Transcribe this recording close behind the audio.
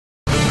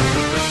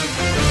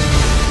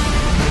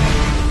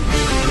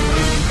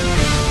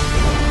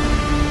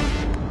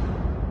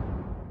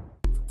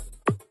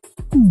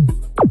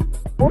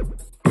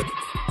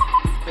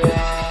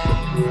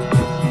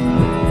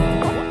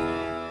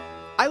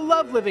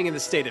living in the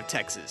state of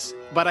Texas,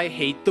 but I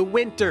hate the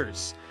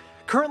winters.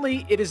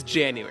 Currently, it is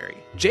January.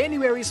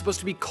 January is supposed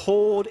to be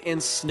cold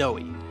and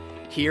snowy.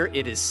 Here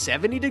it is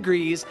 70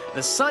 degrees,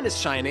 the sun is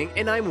shining,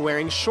 and I'm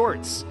wearing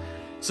shorts.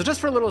 So just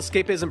for a little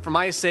escapism for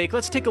my sake,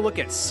 let's take a look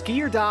at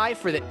Ski or Die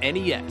for the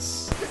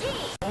NES.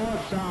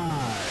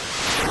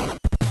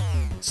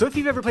 So if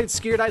you've ever played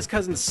Ski or Die's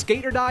cousin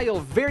Skate or Die,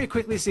 you'll very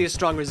quickly see a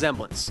strong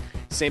resemblance.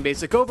 Same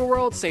basic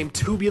overworld, same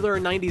tubular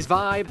 90s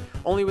vibe,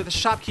 only with a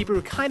shopkeeper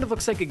who kind of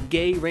looks like a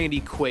gay Randy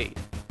Quaid.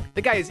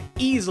 The guy is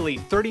easily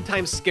 30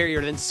 times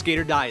scarier than Skate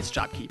or Die's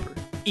shopkeeper.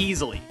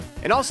 Easily.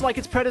 And also like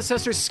its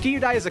predecessor, Ski or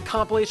Die is a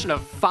compilation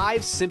of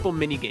 5 simple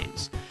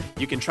minigames.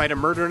 You can try to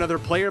murder another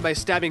player by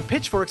stabbing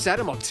pitchforks at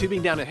him while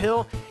tubing down a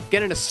hill,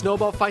 get in a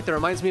snowball fight that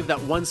reminds me of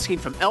that one scene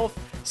from Elf,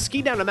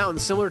 ski down a mountain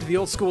similar to the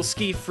old school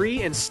Ski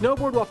Free, and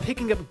snowboard while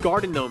picking up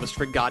garden gnomes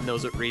for God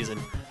knows what reason.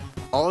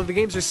 All of the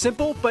games are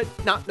simple, but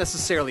not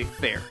necessarily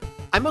fair.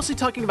 I'm mostly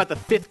talking about the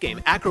 5th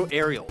game, Acro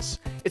Aerials.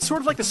 It's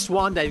sort of like the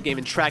Swan Dive game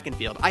in track and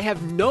field. I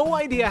have no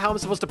idea how I'm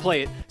supposed to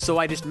play it, so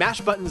I just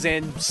mash buttons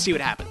and see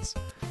what happens.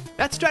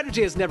 That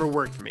strategy has never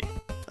worked for me.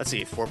 Let's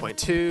see,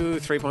 4.2,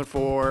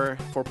 3.4,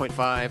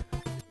 4.5,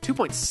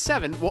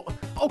 2.7. Well,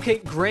 okay,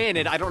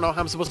 granted, I don't know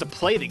how I'm supposed to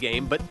play the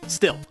game, but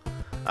still.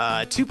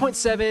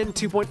 2.7,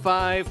 2.5,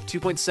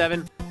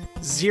 2.7,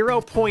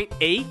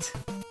 0.8?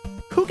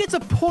 Who gets a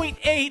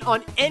 0.8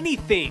 on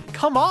anything?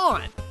 Come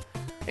on!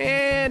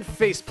 And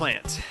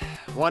faceplant.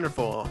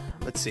 Wonderful.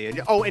 Let's see.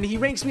 Oh, and he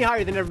ranks me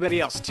higher than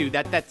everybody else, too.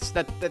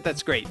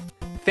 That's great.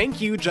 Thank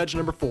you, judge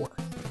number 4.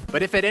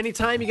 But if at any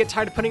time you get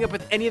tired of putting up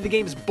with any of the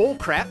game's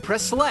bullcrap,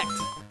 press select.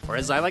 Or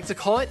as I like to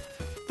call it,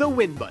 the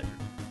win button.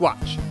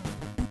 Watch.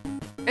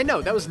 And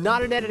no, that was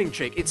not an editing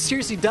trick. It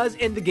seriously does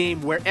end the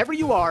game wherever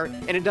you are,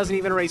 and it doesn't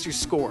even erase your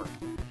score.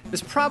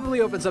 This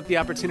probably opens up the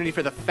opportunity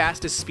for the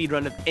fastest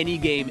speedrun of any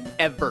game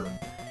ever.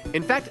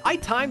 In fact, I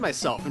timed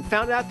myself and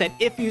found out that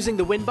if using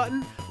the win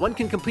button, one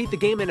can complete the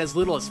game in as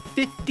little as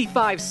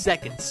 55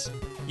 seconds.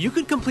 You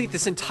could complete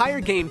this entire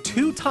game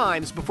 2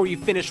 times before you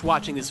finish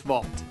watching this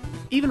vault.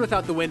 Even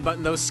without the win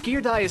button though, Ski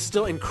or Die is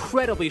still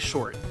incredibly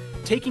short.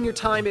 Taking your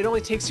time, it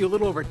only takes you a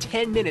little over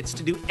 10 minutes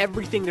to do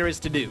everything there is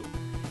to do.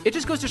 It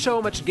just goes to show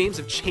how much games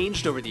have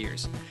changed over the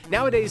years.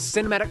 Nowadays,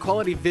 cinematic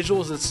quality,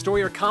 visuals, and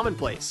story are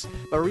commonplace,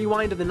 but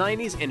rewind to the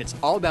 90s and it's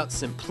all about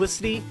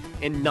simplicity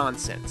and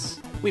nonsense.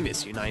 We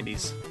miss you,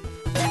 90s.